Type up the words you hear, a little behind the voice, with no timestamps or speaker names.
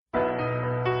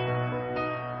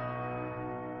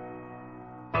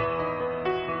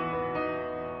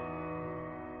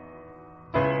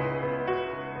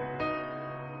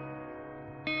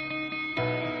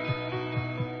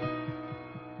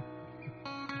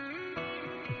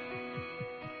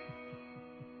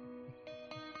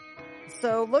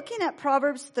So looking at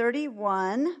Proverbs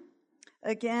 31,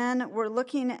 again, we're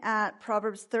looking at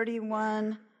Proverbs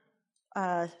 31,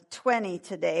 20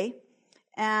 today.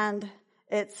 And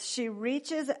it's, she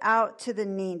reaches out to the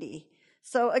needy.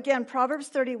 So again, Proverbs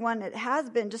 31, it has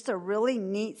been just a really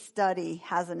neat study,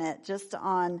 hasn't it? Just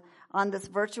on this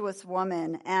virtuous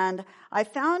woman. And I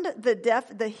found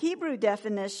the Hebrew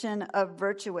definition of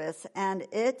virtuous, and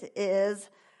it is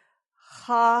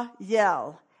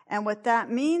ha-yel. And what that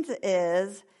means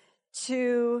is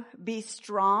to be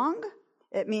strong.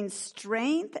 It means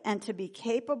strength and to be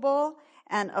capable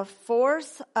and a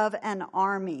force of an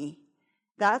army.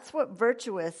 That's what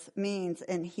virtuous means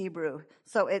in Hebrew.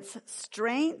 So it's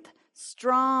strength,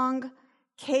 strong,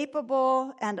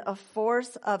 capable, and a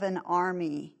force of an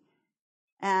army.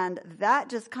 And that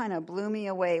just kind of blew me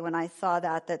away when I saw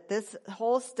that this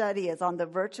whole study is on the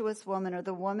virtuous woman, or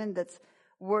the woman that's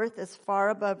worth is far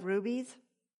above rubies,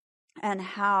 and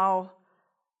how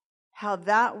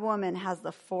that woman has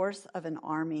the force of an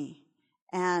army.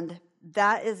 And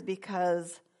that is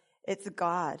because it's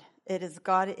God. It is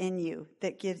God in you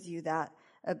that gives you that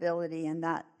ability and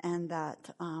that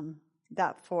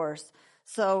force.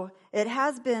 So it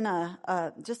has been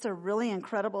just a really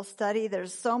incredible study.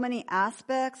 There's so many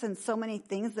aspects and so many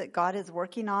things that God is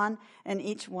working on in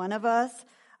each one of us,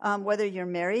 whether you're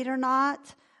married or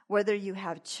not, whether you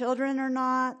have children or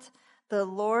not. The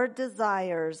Lord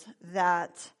desires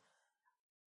that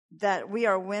we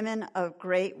are women of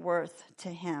great worth to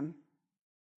Him.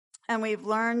 And we've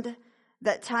learned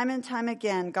that time and time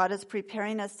again, God is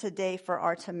preparing us today for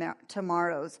our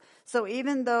tomorrows. So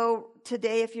even though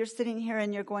today, if you're sitting here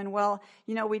and you're going, well,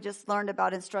 we just learned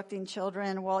about instructing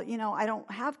children. Well, I don't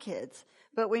have kids.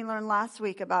 But we learned last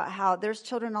week about how there's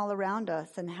children all around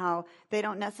us and how they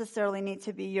don't necessarily need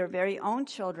to be your very own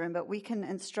children, but we can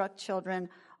instruct children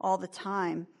all the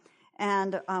time.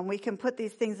 And we can put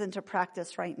these things into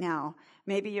practice right now.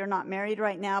 Maybe you're not married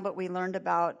right now, but we learned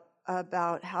about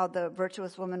how the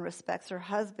virtuous woman respects her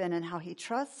husband and how he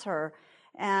trusts her.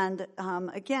 And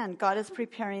again, God is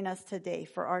preparing us today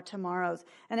for our tomorrows.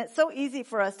 And it's so easy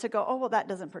for us to go, oh, well, that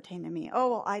doesn't pertain to me.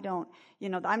 Oh, well, I don't,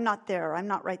 I'm not there. I'm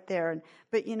not right there.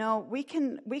 But we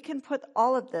can put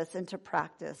all of this into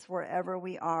practice wherever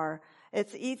we are.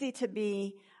 It's easy to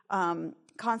be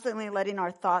constantly letting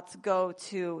our thoughts go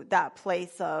to that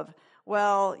place of,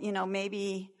 well,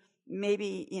 maybe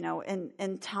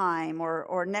in time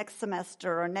or next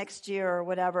semester or next year or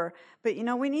whatever. But,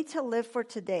 we need to live for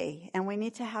today, and we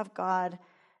need to have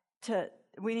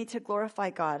we need to glorify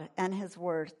God and His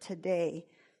Word today.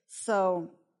 So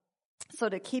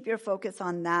to keep your focus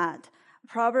on that,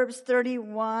 Proverbs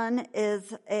 31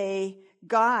 is a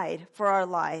guide for our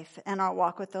life and our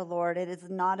walk with the Lord. It is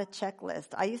not a checklist.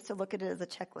 I used to look at it as a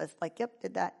checklist, like, yep,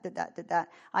 did that.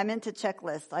 I'm into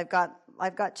checklists. I've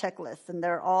got checklists, and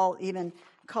they're all even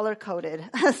color-coded.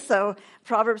 So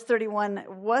Proverbs 31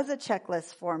 was a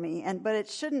checklist for me, but it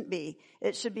shouldn't be.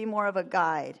 It should be more of a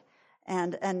guide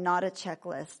and not a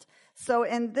checklist. So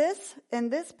in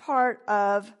this part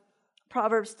of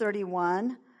Proverbs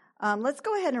 31, let's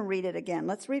go ahead and read it again.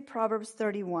 Let's read Proverbs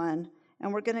 31.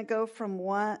 And we're going to go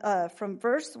from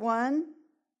verse 1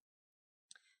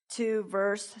 to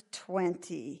verse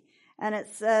 20. And it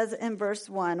says in verse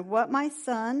 1, "What my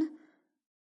son,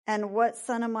 and what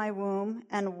son of my womb,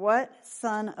 and what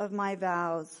son of my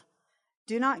vows?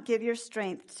 Do not give your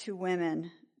strength to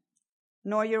women,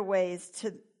 nor your ways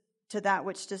to that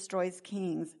which destroys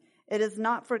kings. It is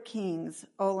not for kings,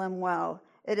 O Lemuel.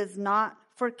 It is not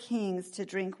for kings to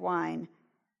drink wine,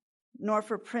 nor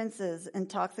for princes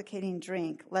intoxicating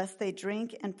drink, lest they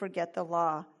drink and forget the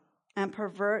law, and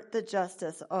pervert the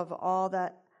justice of all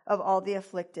the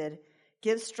afflicted.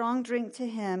 Give strong drink to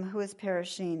him who is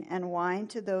perishing, and wine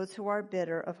to those who are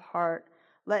bitter of heart.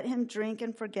 Let him drink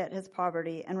and forget his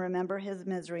poverty, and remember his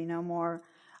misery no more.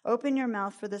 Open your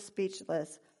mouth for the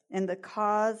speechless, in the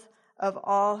cause of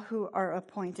all who are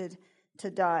appointed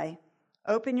to die.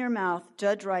 Open your mouth,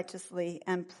 judge righteously,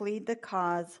 and plead the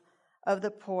cause of the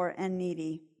poor and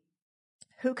needy.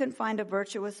 Who can find a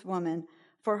virtuous woman?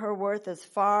 For her worth is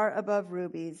far above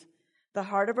rubies. The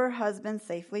heart of her husband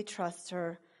safely trusts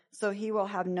her, so he will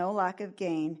have no lack of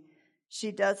gain.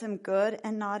 She does him good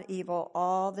and not evil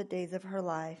all the days of her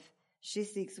life. She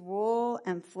seeks wool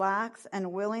and flax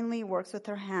and willingly works with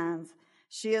her hands.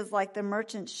 She is like the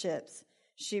merchant ships.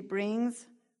 She brings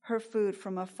her food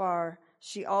from afar.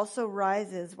 She also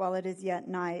rises while it is yet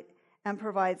night and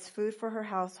provides food for her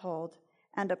household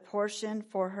and a portion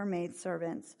for her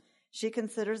maidservants. She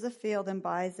considers a field and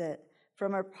buys it.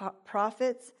 From her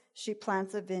profits she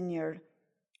plants a vineyard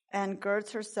and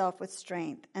girds herself with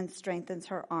strength and strengthens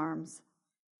her arms.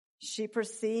 She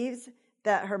perceives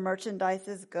that her merchandise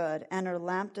is good, and her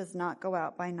lamp does not go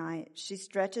out by night. She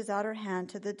stretches out her hand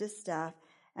to the distaff,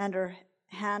 and her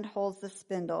hand holds the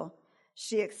spindle.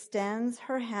 She extends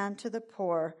her hand to the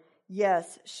poor.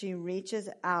 Yes, she reaches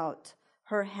out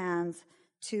her hands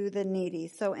to the needy.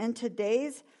 So in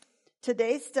today's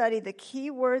study, the key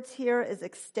words here is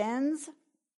extends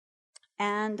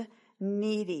and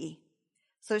needy.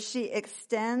 So she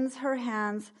extends her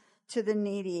hands to the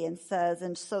needy and says,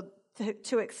 and so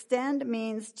to extend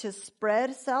means to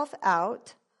spread self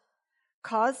out,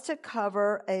 cause to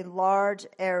cover a large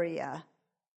area.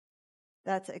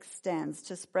 That's extends,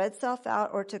 to spread self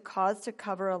out or to cause to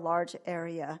cover a large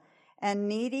area. And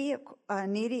needy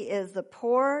is the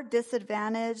poor,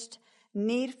 disadvantaged,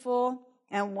 needful,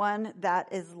 and one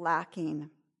that is lacking.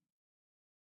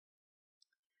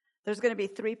 There's going to be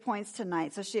 3 points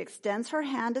tonight. So she extends her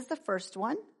hand is the first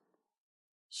one.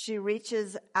 She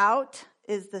reaches out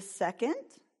is the second.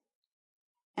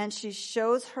 And she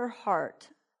shows her heart.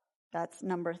 That's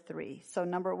number 3. So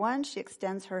number 1, she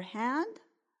extends her hand.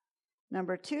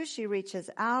 Number 2, she reaches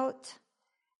out.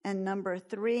 And number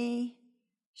 3,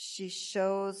 she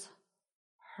shows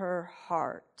her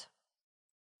heart.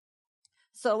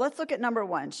 So let's look at number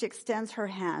 1. She extends her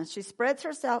hand. She spreads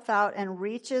herself out and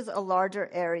reaches a larger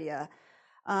area.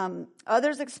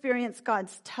 Others experience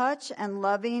God's touch and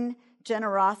loving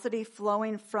generosity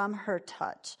flowing from her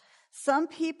touch. Some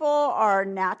people are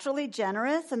naturally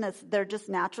generous and they're just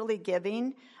naturally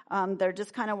giving. They're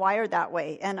just kind of wired that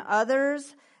way. And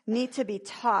others need to be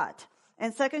taught.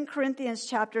 In 2 Corinthians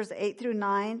chapters 8 through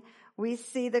 9, we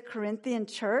see the Corinthian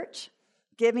church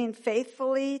giving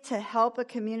faithfully to help a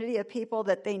community of people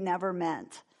that they never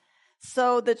met.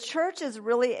 So the church is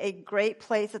really a great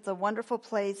place. It's a wonderful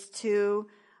place to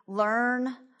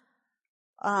learn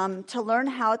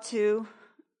how to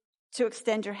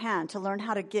extend your hand, to learn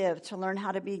how to give, to learn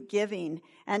how to be giving,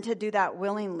 and to do that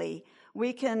willingly.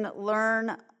 We can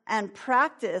learn and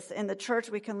practice in the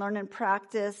church. We can learn and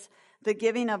practice the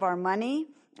giving of our money.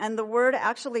 And the word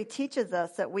actually teaches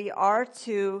us that we are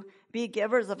to be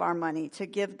givers of our money, to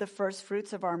give the first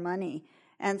fruits of our money.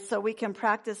 And so we can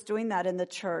practice doing that in the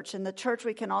church. In the church,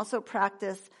 we can also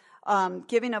practice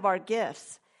giving of our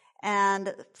gifts.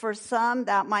 And for some,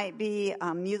 that might be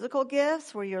musical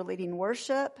gifts where you're leading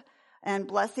worship and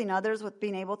blessing others with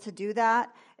being able to do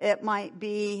that. It might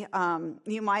be,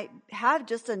 you might have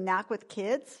just a knack with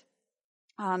kids.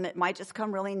 It might just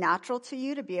come really natural to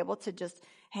you to be able to just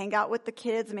hang out with the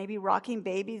kids. Maybe rocking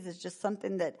babies is just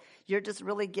something that you're just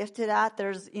really gifted at.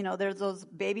 There's those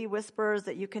baby whisperers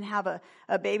that you can have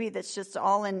a baby that's just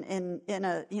all in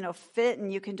a, fit,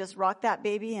 and you can just rock that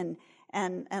baby and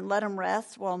let them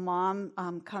rest while mom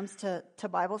comes to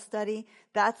Bible study.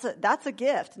 That's a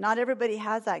gift. Not everybody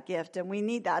has that gift, and we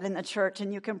need that in the church,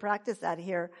 and you can practice that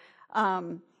here.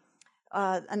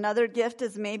 Another gift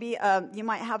is maybe you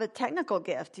might have a technical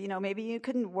gift. Maybe you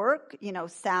couldn't work,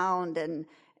 sound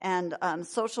and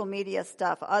social media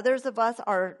stuff. Others of us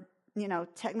are,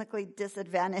 technically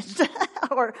disadvantaged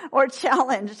or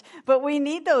challenged. But we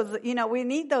need those, we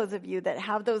need those of you that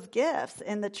have those gifts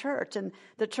in the church. And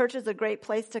the church is a great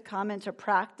place to come and to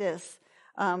practice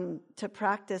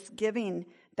giving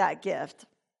that gift.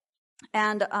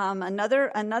 And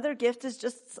another gift is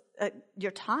just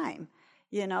your time.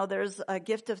 There's a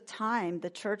gift of time. The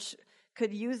church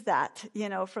could use that,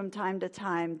 from time to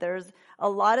time. There's a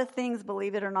lot of things,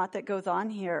 believe it or not, that goes on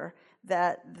here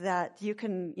that you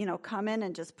can, come in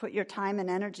and just put your time and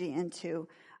energy into.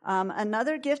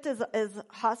 Another gift is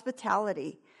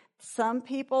hospitality. Some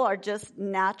people are just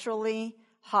naturally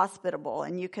hospitable,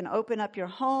 and you can open up your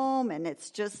home, and it's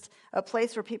just a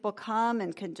place where people come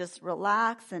and can just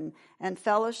relax and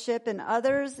fellowship. And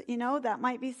others, that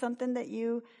might be something that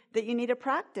you need to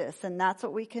practice, and that's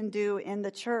what we can do in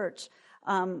the church.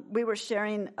 We were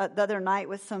sharing the other night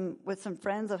with some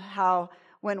friends of how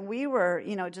when we were,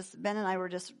 just Ben and I were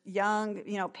just young,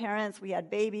 parents, we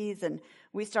had babies, and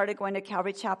we started going to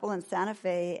Calvary Chapel in Santa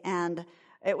Fe, and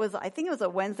I think it was a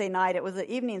Wednesday night. It was an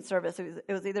evening service.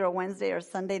 It was either a Wednesday or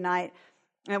Sunday night.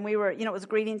 And we were, it was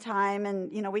greeting time,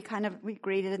 and, we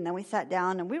greeted, and then we sat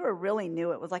down, and we were really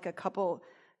new. It was like a couple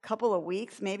of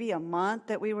weeks, maybe a month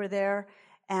that we were there.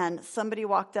 And somebody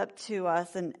walked up to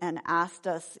us and asked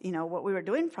us, what we were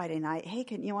doing Friday night. Hey,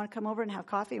 you want to come over and have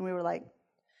coffee? And we were like,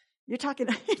 you're talking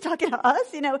to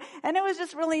us, And it was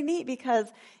just really neat because,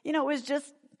 it was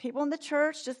just people in the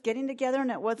church just getting together,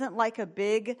 and it wasn't like a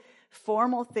big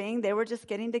formal thing. They were just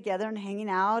getting together and hanging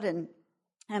out and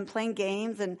and playing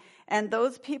games. And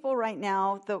those people right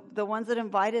now, the ones that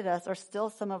invited us, are still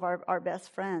some of our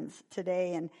best friends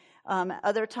today. And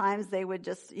other times they would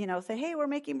just, say, hey, we're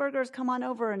making burgers, come on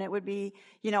over. And it would be,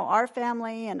 our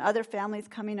family and other families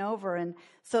coming over. And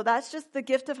so that's just the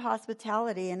gift of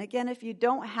hospitality. And again, if you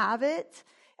don't have it,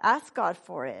 ask God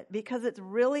for it, because it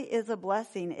really is a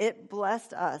blessing. It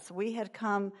blessed us. We had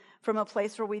come from a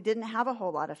place where we didn't have a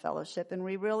whole lot of fellowship, and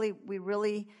we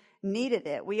really needed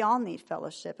it. We all need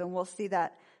fellowship, and we'll see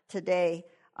that today.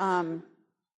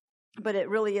 But it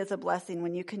really is a blessing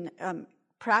when you can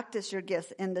practice your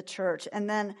gifts in the church. And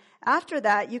then after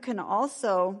that, you can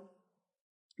also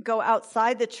go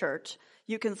outside the church.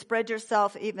 You can spread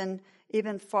yourself even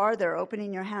farther,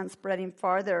 opening your hands, spreading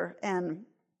farther, and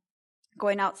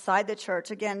going outside the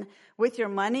church. Again, with your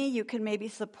money, you can maybe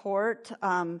support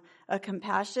a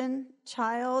compassion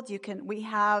child. We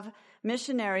have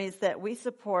missionaries that we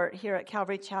support here at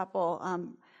Calvary Chapel.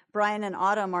 Brian and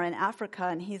Autumn are in Africa,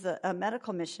 and he's a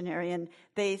medical missionary, and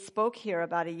they spoke here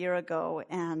about a year ago,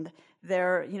 and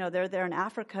they're there in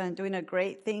Africa and doing a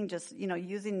great thing, just,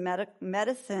 using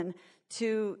medicine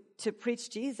to preach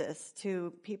Jesus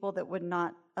to people that would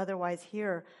not otherwise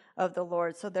hear of the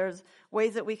Lord. So there's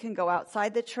ways that we can go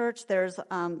outside the church. There's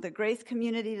the Grace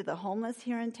Community to the homeless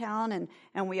here in town,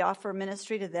 and we offer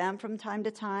ministry to them from time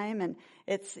to time. And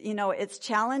it's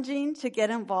challenging to get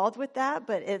involved with that,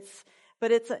 but it's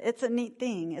a neat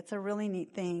thing. It's a really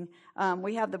neat thing.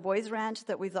 We have the Boys Ranch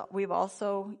that we've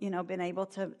also been able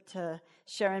to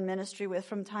share in ministry with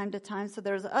from time to time. So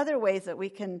there's other ways that we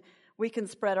can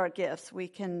spread our gifts. We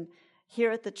can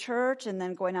here at the church, and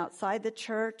then going outside the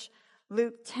church.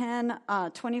 Luke 10,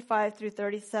 25 through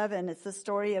 37, it's the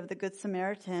story of the Good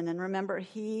Samaritan. And remember,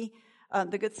 the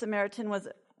Good Samaritan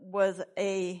was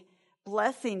a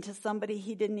blessing to somebody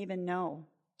he didn't even know,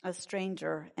 a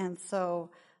stranger. And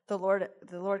so the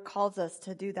Lord calls us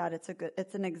to do that.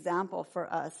 It's an example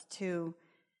for us to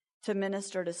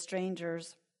minister to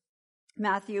strangers.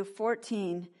 Matthew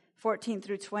 14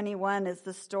 through 21 is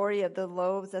the story of the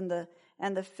loaves and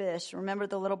the fish. Remember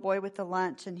the little boy with the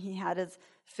lunch, and he had his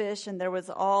fish, and there was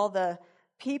all the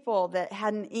people that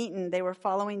hadn't eaten. They were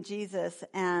following Jesus,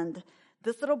 and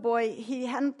this little boy, he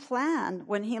hadn't planned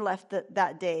when he left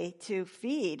that day to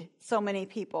feed so many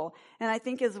people. And I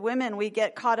think as women, we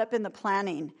get caught up in the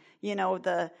planning.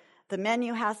 The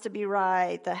menu has to be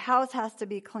right, the house has to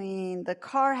be clean, the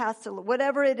car has to,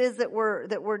 whatever it is that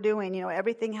we're doing,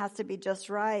 everything has to be just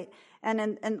right.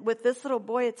 And with this little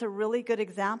boy, it's a really good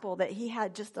example that he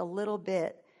had just a little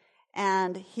bit,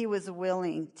 and he was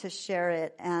willing to share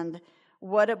it. And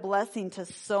what a blessing to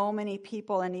so many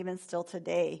people. And even still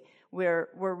today, we're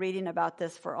reading about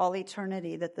this for all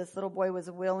eternity, that this little boy was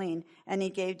willing, and he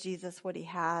gave Jesus what he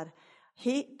had.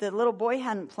 The little boy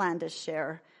hadn't planned to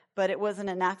share, but it wasn't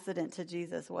an accident to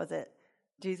Jesus, was it?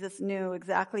 Jesus knew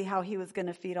exactly how he was going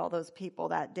to feed all those people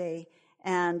that day.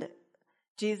 And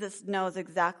Jesus knows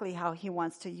exactly how he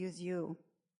wants to use you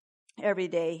every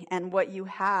day, and what you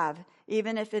have,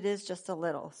 even if it is just a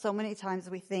little. So many times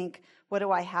we think, what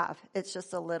do I have? It's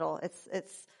just a little.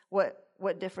 It's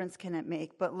what difference can it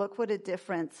make? But look what a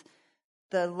difference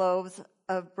the loaves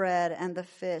of bread and the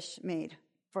fish made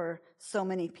for so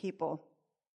many people.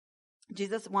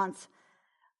 Jesus wants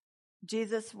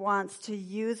to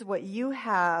use what you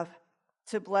have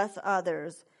to bless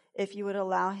others if you would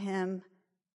allow him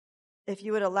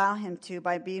to,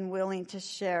 by being willing to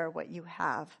share what you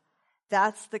have.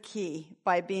 That's the key,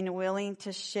 by being willing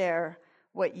to share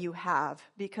what you have.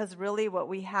 Because really what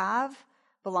we have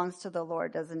belongs to the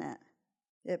Lord, doesn't it?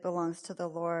 It belongs to the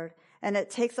Lord. And it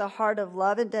takes a heart of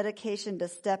love and dedication to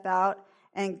step out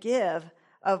and give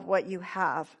of what you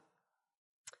have.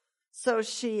 So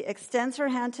she extends her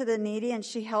hand to the needy, and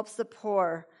she helps the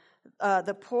poor.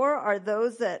 The poor are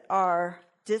those that are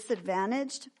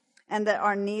disadvantaged and that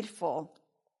are needful.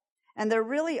 And there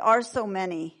really are so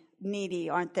many needy,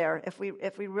 aren't there? If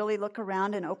we really look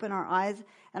around and open our eyes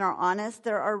and are honest,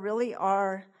 there really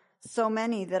are so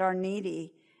many that are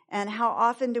needy. And how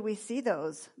often do we see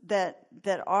those that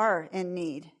are in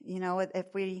need?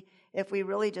 If we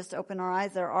really just open our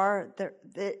eyes, there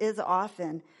is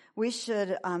often. We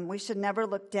should never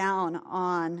look down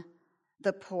on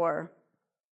the poor.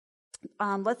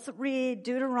 Let's read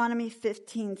Deuteronomy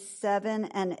 15, 7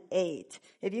 and 8.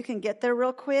 If you can get there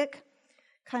real quick,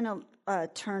 kind of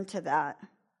turn to that.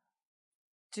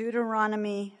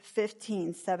 Deuteronomy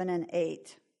 15, 7 and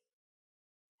 8.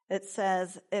 It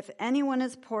says, if anyone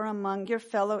is poor among your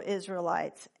fellow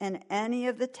Israelites in any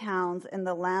of the towns in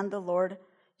the land the Lord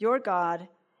your God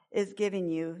is giving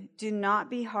you, do not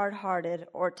be hard-hearted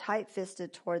or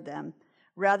tight-fisted toward them.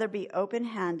 Rather be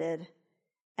open-handed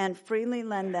and freely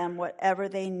lend them whatever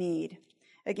they need.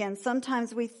 Again,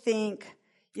 sometimes we think,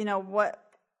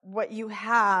 what you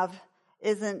have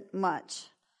isn't much.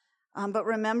 But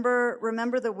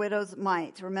remember the widow's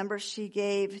mite. Remember she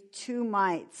gave 2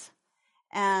 mites,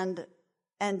 and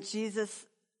Jesus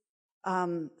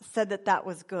said that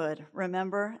was good.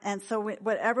 Remember? And so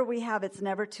whatever we have, it's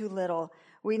never too little.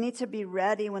 We need to be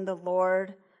ready when the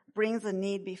Lord brings a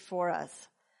need before us.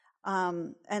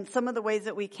 And some of the ways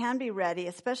that we can be ready,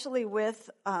 especially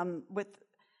with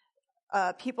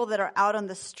people that are out on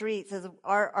the streets, is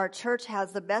our church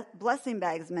has the Blessing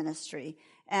Bags ministry.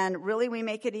 And really, we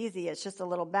make it easy. It's just a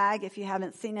little bag. If you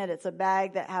haven't seen it, it's a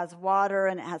bag that has water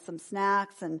and it has some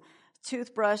snacks and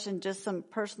toothbrush and just some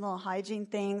personal hygiene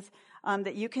things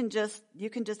that you can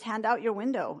just hand out your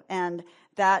window. And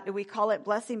that we call it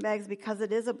Blessing Bags because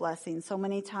it is a blessing. So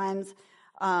many times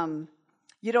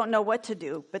you don't know what to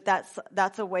do, but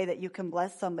that's a way that you can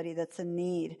bless somebody that's in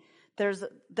need.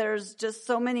 There's just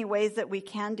so many ways that we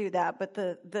can do that, but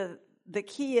the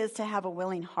key is to have a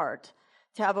willing heart.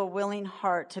 To have a willing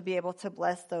heart to be able to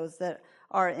bless those that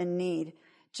are in need.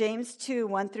 James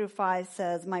 2:1-5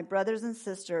 says, "My brothers and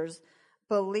sisters,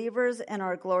 believers in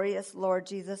our glorious Lord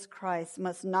Jesus Christ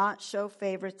must not show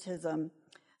favoritism.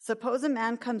 Suppose a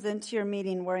man comes into your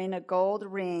meeting wearing a gold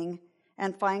ring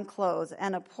and fine clothes,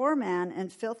 and a poor man in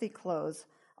filthy clothes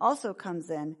also comes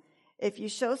in. If you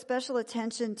show special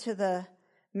attention to the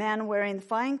man wearing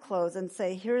fine clothes and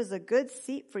say, 'Here is a good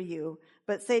seat for you,'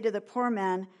 but say to the poor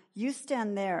man, 'You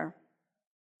stand there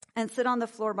and sit on the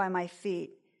floor by my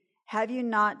feet,' have you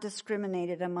not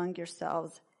discriminated among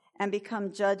yourselves and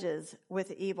become judges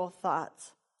with evil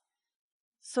thoughts?"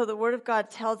 So the Word of God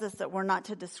tells us that we're not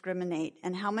to discriminate.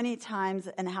 And how many times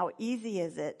and how easy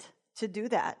is it to do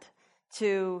that?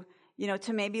 To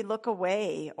maybe look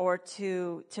away or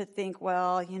to think,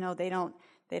 well, they don't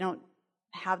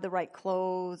have the right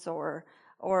clothes or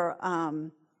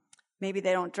maybe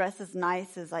they don't dress as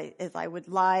nice as I would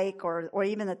like or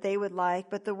even that they would like.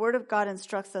 But the Word of God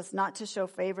instructs us not to show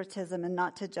favoritism and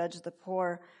not to judge the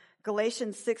poor.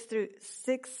 Galatians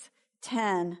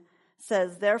 6:10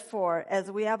 says, "Therefore, as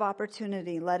we have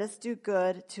opportunity, let us do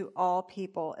good to all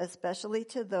people, especially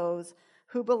to those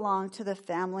who belong to the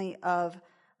family of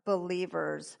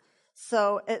believers."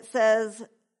 So it says,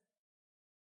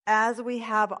 as we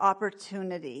have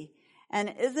opportunity.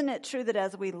 And isn't it true that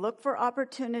as we look for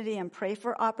opportunity and pray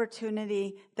for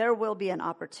opportunity, there will be an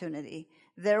opportunity.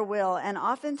 There will. And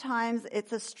oftentimes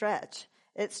it's a stretch.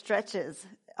 It stretches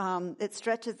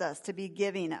us to be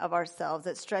giving of ourselves.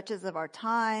 It stretches of our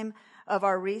time, of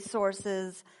our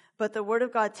resources. But the Word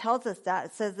of God tells us that.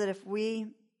 It says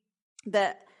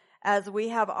that as we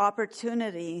have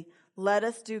opportunity, let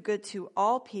us do good to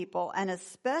all people, and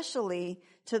especially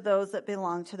to those that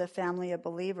belong to the family of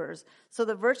believers. So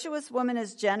the virtuous woman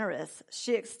is generous.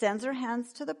 She extends her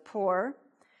hands to the poor.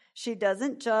 She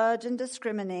doesn't judge and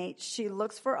discriminate. She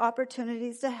looks for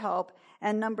opportunities to help.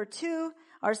 And number 2,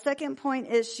 our second point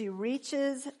is she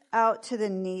reaches out to the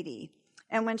needy.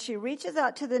 And when she reaches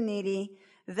out to the needy,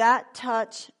 that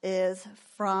touch is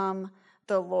from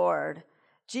the Lord.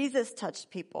 Jesus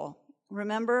touched people.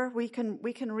 Remember, we can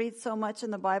read so much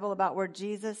in the Bible about where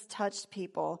Jesus touched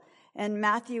people. In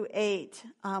Matthew 8,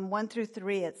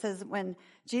 1-3, it says, "When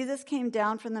Jesus came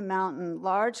down from the mountain,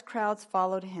 large crowds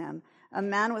followed him. A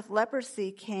man with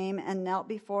leprosy came and knelt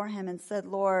before him and said,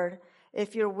 'Lord,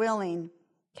 if you're willing,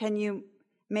 can you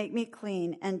make me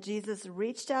clean?' And Jesus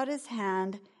reached out his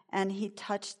hand and he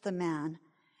touched the man."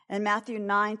 In Matthew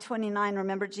 9:29,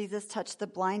 remember, Jesus touched the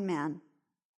blind man.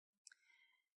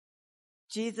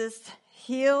 Jesus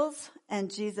heals,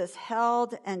 and Jesus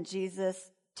held, and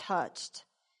Jesus touched.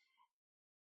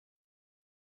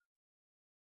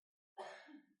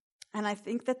 And I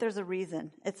think that there's a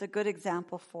reason. It's a good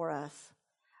example for us.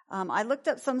 I looked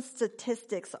up some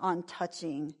statistics on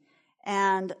touching,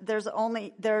 and there's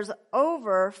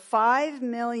over 5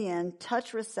 million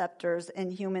touch receptors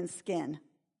in human skin.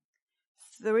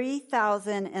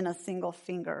 3,000 in a single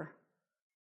finger.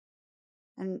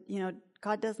 And,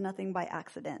 God does nothing by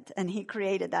accident, and he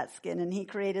created that skin, and he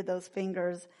created those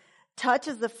fingers. Touch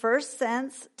is the first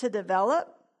sense to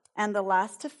develop and the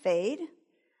last to fade.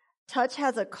 Touch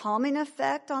has a calming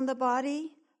effect on the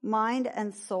body, mind,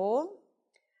 and soul.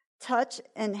 Touch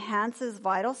enhances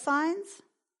vital signs,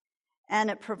 and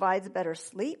it provides better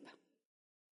sleep.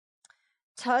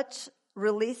 Touch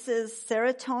releases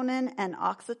serotonin and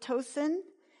oxytocin,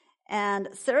 and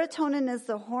serotonin is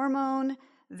the hormone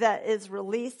that is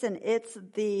released, and it's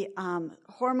the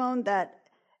hormone that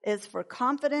is for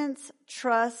confidence,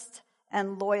 trust,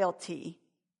 and loyalty.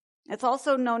 It's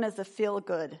also known as the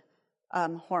feel-good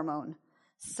hormone.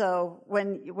 So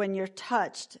when you're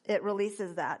touched, it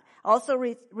releases that. Also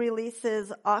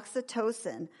releases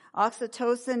oxytocin.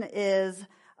 Oxytocin is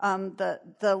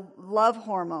the love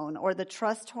hormone or the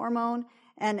trust hormone,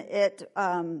 and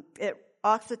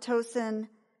oxytocin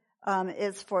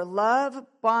is for love,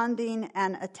 bonding,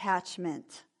 and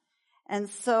attachment. And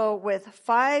so with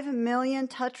 5 million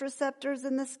touch receptors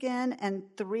in the skin and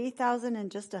 3,000 in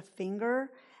just a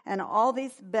finger, and all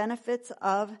these benefits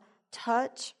of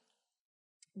touch,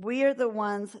 we are the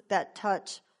ones that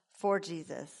touch for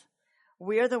Jesus.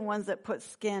 We are the ones that put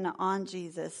skin on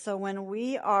Jesus. So when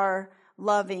we are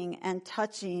loving and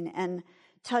touching,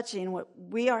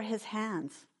 we are his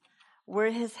hands.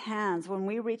 We're his hands. When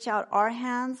we reach out our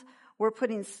hands, we're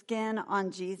putting skin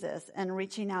on Jesus and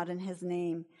reaching out in his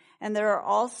name. And there are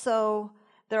also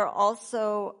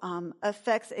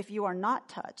effects if you are not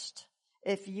touched.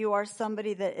 If you are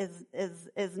somebody that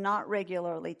is not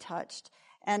regularly touched.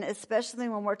 And especially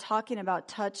when we're talking about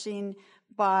touching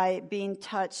by being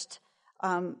touched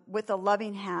with the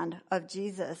loving hand of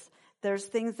Jesus, there's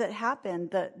things that happen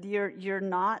that you're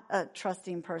not a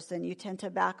trusting person. You tend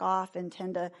to back off and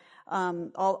tend to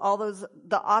all those,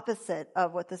 the opposite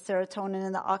of what the serotonin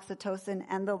and the oxytocin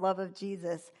and the love of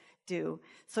Jesus do.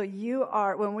 So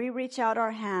when we reach out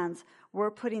our hands, we're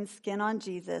putting skin on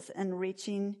Jesus and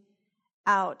reaching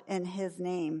out in his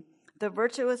name. The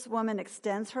virtuous woman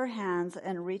extends her hands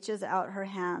and reaches out her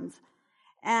hands.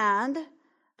 And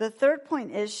the third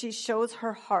point is she shows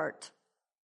her heart.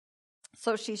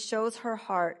 So she shows her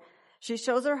heart. She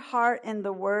shows her heart in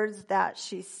the words that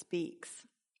she speaks.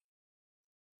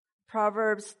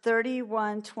 Proverbs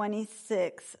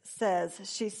 31:26 says,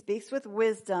 she speaks with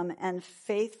wisdom and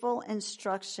faithful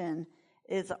instruction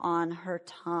is on her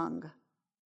tongue.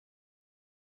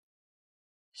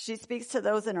 She speaks to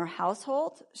those in her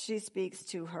household. She speaks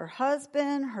to her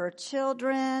husband, her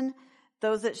children,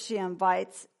 those that she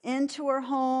invites into her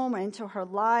home, into her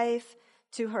life,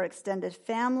 to her extended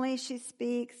family she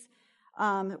speaks.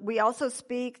 We also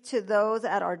speak to those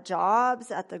at our jobs,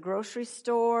 at the grocery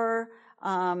store,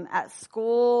 at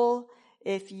school.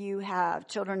 If you have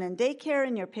children in daycare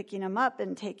and you're picking them up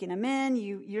and taking them in,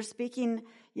 you're speaking,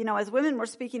 as women, we're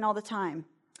speaking all the time.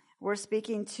 We're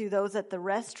speaking to those at the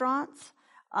restaurants.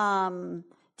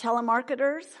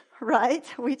 Telemarketers, right?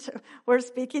 We're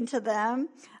speaking to them.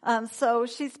 So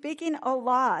she's speaking a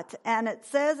lot. And it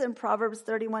says in Proverbs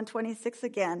 31:26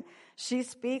 again, she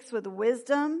speaks with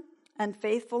wisdom and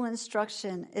faithful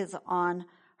instruction is on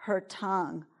her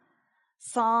tongue.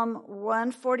 Psalm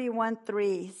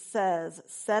 141:3 says,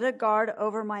 set a guard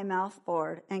over my mouth,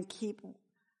 Lord, and keep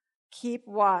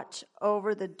watch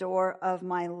over the door of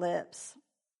my lips.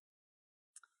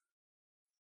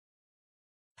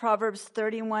 Proverbs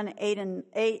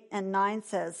 31:8 and 9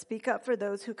 says, speak up for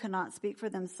those who cannot speak for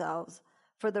themselves,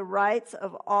 for the rights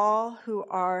of all who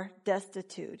are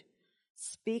destitute.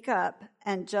 Speak up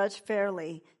and judge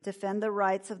fairly, defend the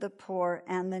rights of the poor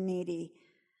and the needy.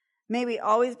 May we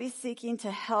always be seeking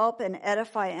to help and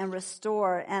edify and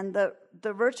restore. And the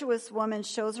virtuous woman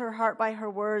shows her heart by her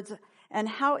words. And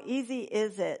how easy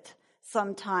is it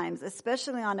sometimes,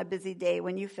 especially on a busy day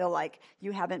when you feel like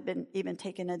you haven't been even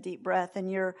taking a deep breath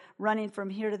and you're running from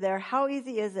here to there. How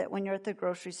easy is it when you're at the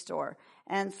grocery store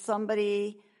and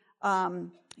somebody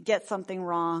gets something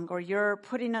wrong, or you're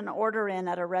putting an order in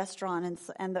at a restaurant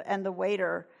and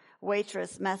the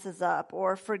waitress messes up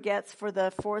or forgets for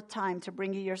the 4th time to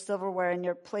bring you your silverware and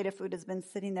your plate of food has been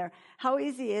sitting there. How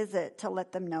easy is it to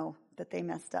let them know that they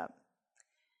messed up?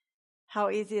 How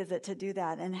easy is it to do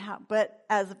that? But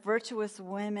as virtuous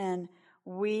women,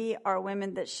 we are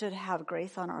women that should have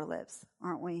grace on our lips,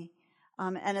 aren't we?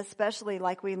 And especially,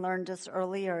 like we learned just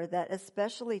earlier, that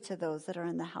especially to those that are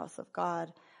in the house of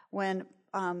God, when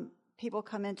people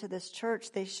come into this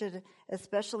church, they should,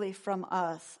 especially from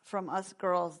us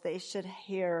girls, they should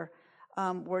hear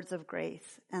words of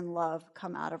grace and love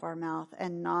come out of our mouth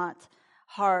and not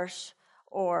harsh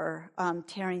or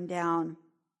tearing down.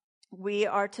 We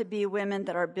are to be women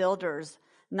that are builders,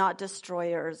 not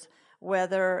destroyers,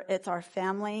 whether it's our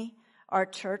family, our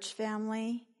church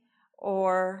family,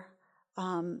 or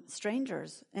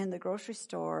strangers in the grocery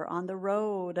store, on the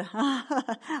road,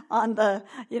 on the,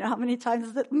 how many times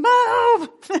is it, move?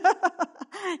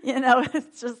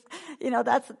 It's just,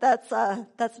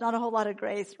 that's not a whole lot of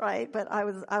grace, right? But I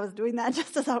was doing that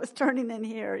just as I was turning in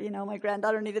here. My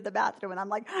granddaughter needed the bathroom and I'm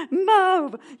like,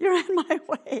 move, you're in my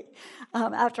way.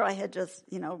 After I had just,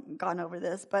 gone over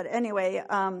this. But anyway,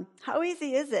 how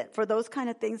easy is it for those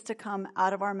kind of things to come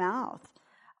out of our mouth?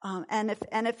 And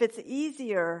if it's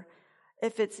easier,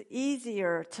 if it's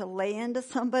easier to lay into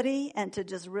somebody and to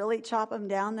just really chop them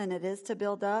down than it is to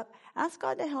build up, ask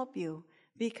God to help you,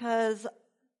 because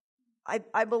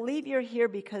I believe you're here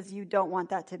because you don't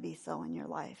want that to be so in your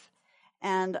life.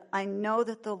 And I know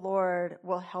that the Lord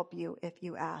will help you if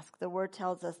you ask. The word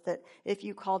tells us that if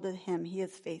you call to him, he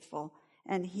is faithful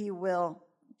and he will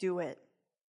do it.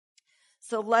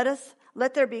 So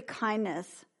let there be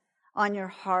kindness on your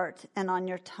heart and on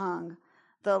your tongue.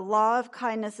 The law of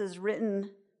kindness is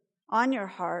written on your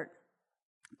heart,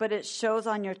 but it shows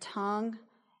on your tongue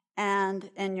and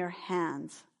in your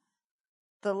hands.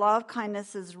 The law of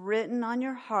kindness is written on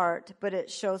your heart, but it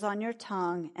shows on your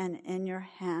tongue and in your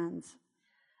hands.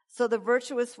 So the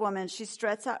virtuous woman, she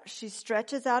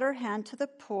stretches out her hand to the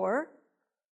poor.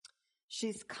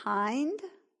 She's kind.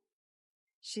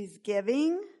 She's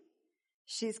giving.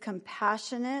 She's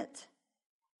compassionate.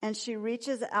 And she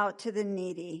reaches out to the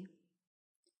needy.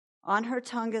 On her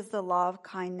tongue is the law of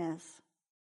kindness.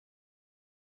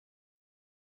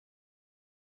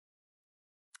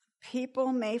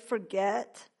 People may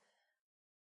forget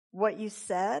what you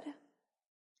said,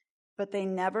 but they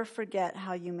never forget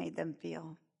how you made them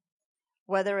feel.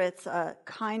 Whether it's a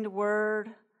kind word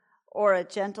or a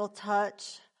gentle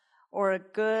touch or a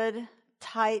good,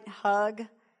 tight hug.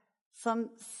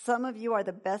 Some of you are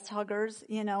the best huggers,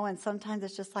 and sometimes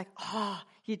it's just like,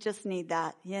 you just need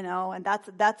that, and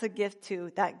that's a gift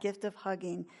too, that gift of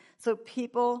hugging. So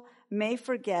people may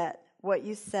forget what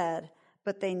you said,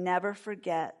 but they never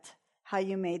forget how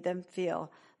you made them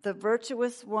feel. The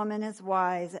virtuous woman is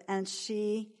wise, and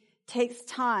she takes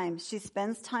time. She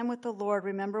spends time with the Lord.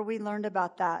 Remember, we learned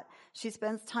about that. She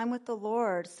spends time with the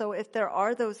Lord. So if there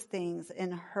are those things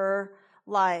in her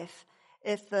life,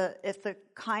 if the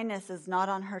kindness is not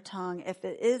on her tongue, if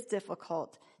it is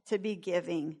difficult to be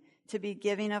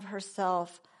giving of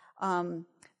herself,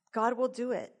 God will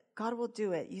do it. God will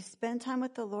do it. You spend time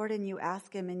with the Lord and you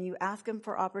ask him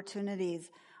for opportunities.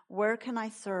 Where can I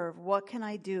serve? What can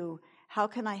I do? How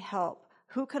can I help?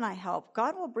 Who can I help?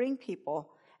 God will bring people.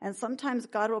 And sometimes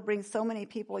God will bring so many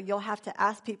people, you'll have to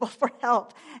ask people for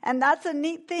help. And that's a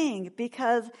neat thing,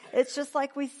 because it's just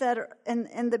like we said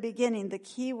in the beginning, the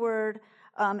key word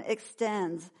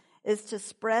extends is to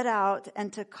spread out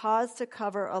and to cause to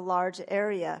cover a large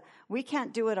area. We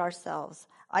can't do it ourselves.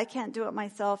 I can't do it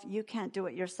myself. You can't do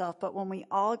it yourself. But when we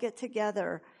all get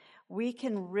together, we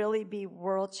can really be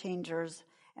world changers,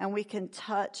 and we can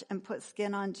touch and put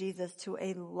skin on Jesus to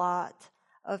a lot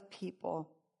of people.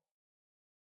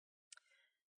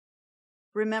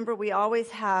 Remember, we always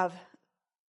have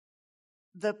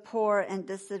the poor and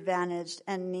disadvantaged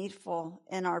and needful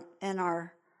in our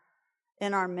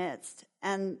midst.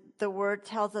 And the word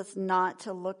tells us not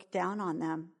to look down on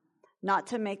them, not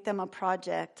to make them a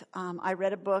project. I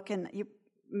read a book, and you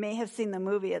may have seen the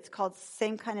movie. It's called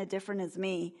Same Kind of Different as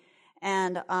Me.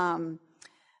 And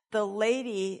the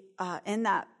lady in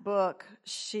that book,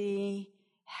 she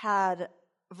had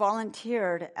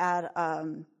volunteered at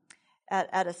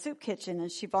a soup kitchen,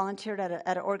 and she volunteered at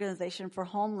an organization for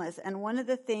homeless. And one of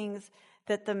the things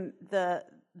that the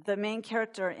main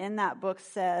character in that book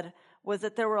said was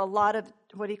that there were a lot of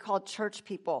what he called church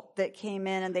people that came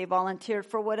in and they volunteered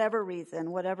for whatever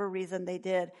reason they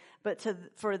did. But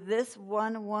for this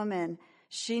one woman,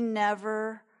 she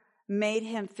never made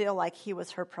him feel like he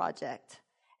was her project.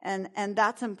 And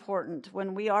that's important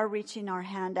when we are reaching our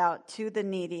hand out to the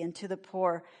needy and to the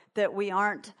poor, that we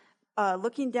aren't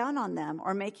looking down on them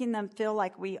or making them feel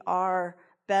like we are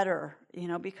better,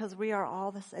 because we are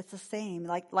all it's the same.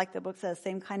 Like the book says,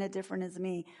 same kind of different as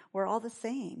me. We're all the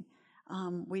same.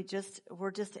 We're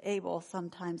just able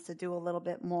sometimes to do a little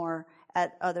bit more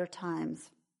at other times.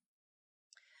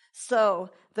 So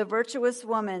the virtuous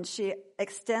woman, she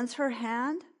extends her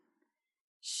hand,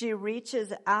 she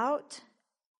reaches out,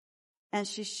 and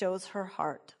she shows her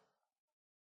heart.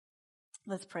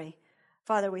 Let's pray.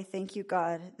 Father, we thank you,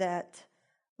 God, that,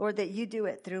 Lord, that you do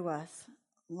it through us.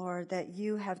 Lord, that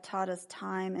you have taught us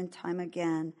time and time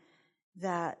again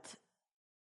that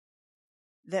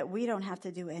we don't have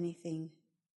to do anything.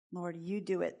 Lord, you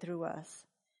do it through us.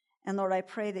 And Lord, I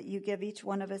pray that you give each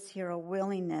one of us here a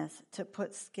willingness to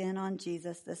put skin on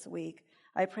Jesus this week.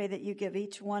 I pray that you give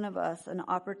each one of us an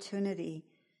opportunity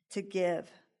to give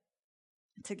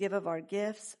of our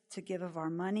gifts, to give of our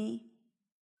money,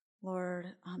 Lord,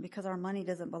 because our money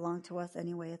doesn't belong to us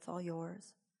anyway, it's all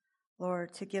yours.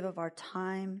 Lord, to give of our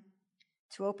time,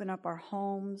 to open up our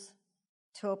homes,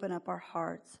 to open up our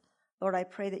hearts. Lord, I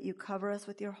pray that you cover us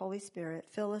with your Holy Spirit,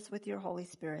 fill us with your Holy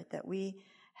Spirit, that we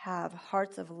have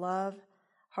hearts of love,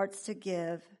 hearts to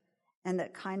give, and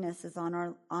that kindness is on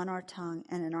our tongue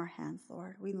and in our hands,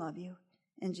 Lord. We love you.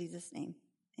 In Jesus' name,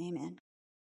 amen.